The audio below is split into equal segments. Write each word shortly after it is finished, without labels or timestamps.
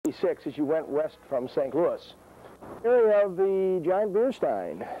66 as you went west from St. Louis. Area of the giant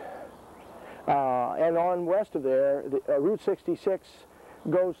Bierstein. And on west of there, Route 66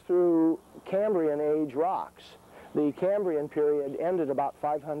 goes through Cambrian age rocks. The Cambrian period ended about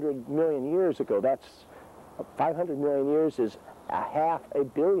 500 million years ago. That's 500 million years is a half a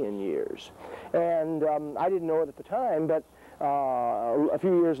billion years. And I didn't know it at the time, but a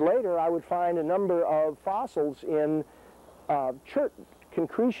few years later I would find a number of fossils in chert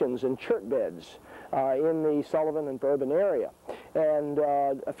concretions and chert beds in the Sullivan and Bourbon area. And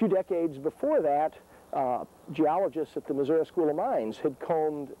a few decades before that, geologists at the Missouri School of Mines had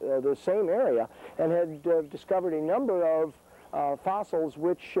combed the same area and had discovered a number of fossils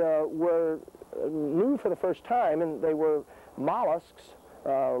which were new for the first time, and they were mollusks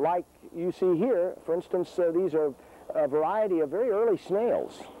like you see here. For instance, these are a variety of very early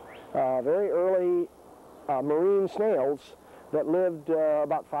snails, very early marine snails that lived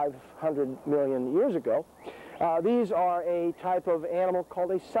about 500 million years ago. These are a type of animal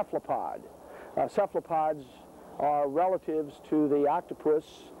called a cephalopod. Cephalopods are relatives to the octopus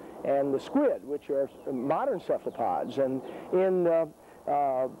and the squid, which are modern cephalopods. And in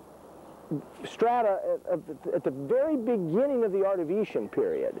strata at the very beginning of the Ordovician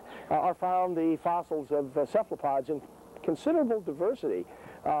period are found the fossils of cephalopods in considerable diversity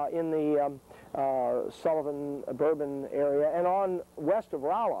in the Sullivan-Bourbon area and on west of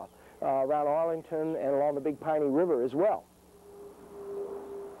Rolla, around Arlington and along the Big Piney River as well.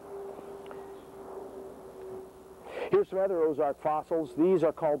 Here's some other Ozark fossils. These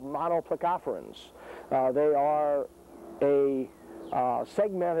are called monoplacophorans. They are a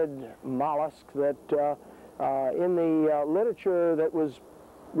segmented mollusk that in the literature that was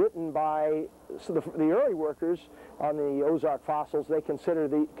written by the early workers on the Ozark fossils, they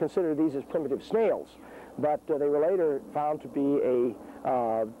considered these as primitive snails. But they were later found to be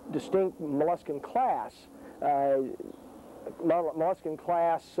a distinct molluscan class,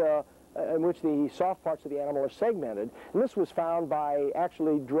 in which the soft parts of the animal are segmented. And this was found by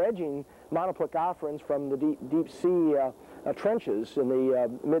actually dredging monoplacophorans from the deep sea trenches in the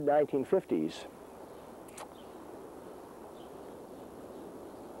mid-1950s.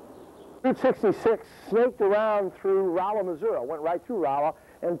 Route 66 snaked around through Rolla, Missouri, went right through Rolla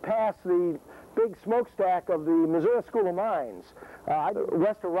and past the big smokestack of the Missouri School of Mines.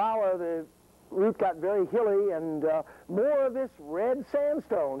 West of Rolla, the route got very hilly, and more of this red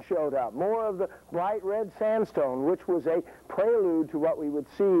sandstone showed up, more of the bright red sandstone, which was a prelude to what we would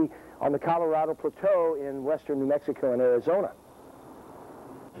see on the Colorado Plateau in western New Mexico and Arizona.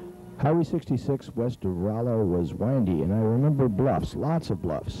 Highway 66 west of Rolla was windy, and I remember bluffs, lots of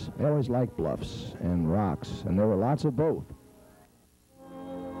bluffs. I always liked bluffs and rocks, and there were lots of both.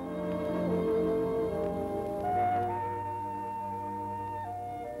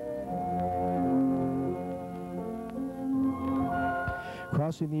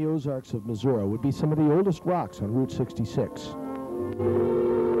 Crossing the Ozarks of Missouri would be some of the oldest rocks on Route 66.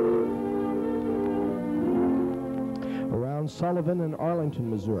 Around Sullivan and Arlington,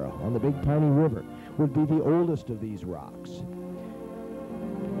 Missouri, on the Big Piney River, would be the oldest of these rocks.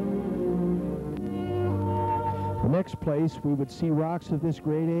 The next place we would see rocks of this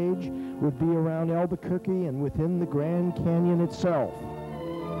great age would be around Albuquerque and within the Grand Canyon itself.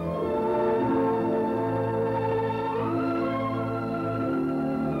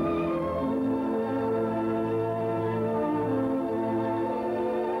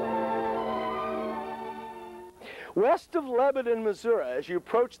 West of Lebanon, Missouri, as you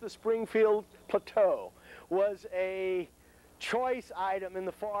approach the Springfield Plateau, was a choice item in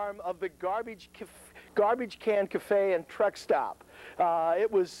the form of the garbage can cafe and truck stop.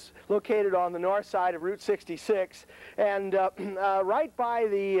 It was located on the north side of Route 66 and right by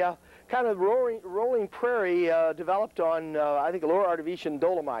the kind of rolling prairie developed on, I think, Lower Ordovician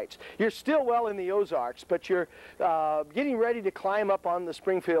Dolomites. You're still well in the Ozarks, but you're getting ready to climb up on the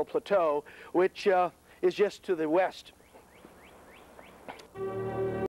Springfield Plateau, which is just to the west.